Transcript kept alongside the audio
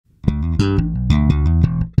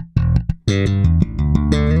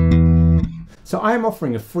So I am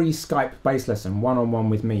offering a free Skype bass lesson one-on-one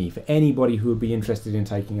with me for anybody who would be interested in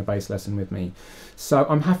taking a bass lesson with me. So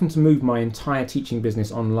I'm having to move my entire teaching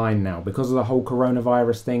business online now because of the whole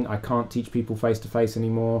coronavirus thing. I can't teach people face-to-face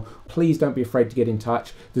anymore. Please don't be afraid to get in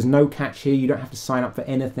touch. There's no catch here. You don't have to sign up for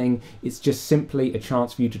anything. It's just simply a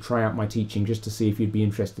chance for you to try out my teaching just to see if you'd be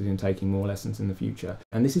interested in taking more lessons in the future.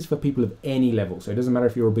 And this is for people of any level. So it doesn't matter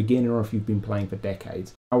if you're a beginner or if you've been playing for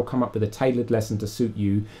decades. I will come up with a tailored lesson to suit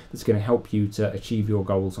you that's going to help you to achieve your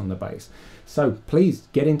goals on the bass. So please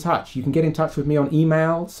get in touch. You can get in touch with me on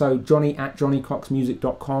email, so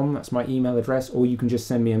johnny@johnnycoxmusic.com, that's my email address, or you can just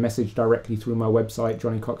send me a message directly through my website,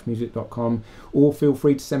 johnnycoxmusic.com, or feel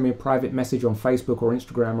free to send me a private message on Facebook or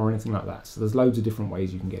Instagram or anything like that. So there's loads of different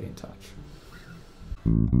ways you can get in touch.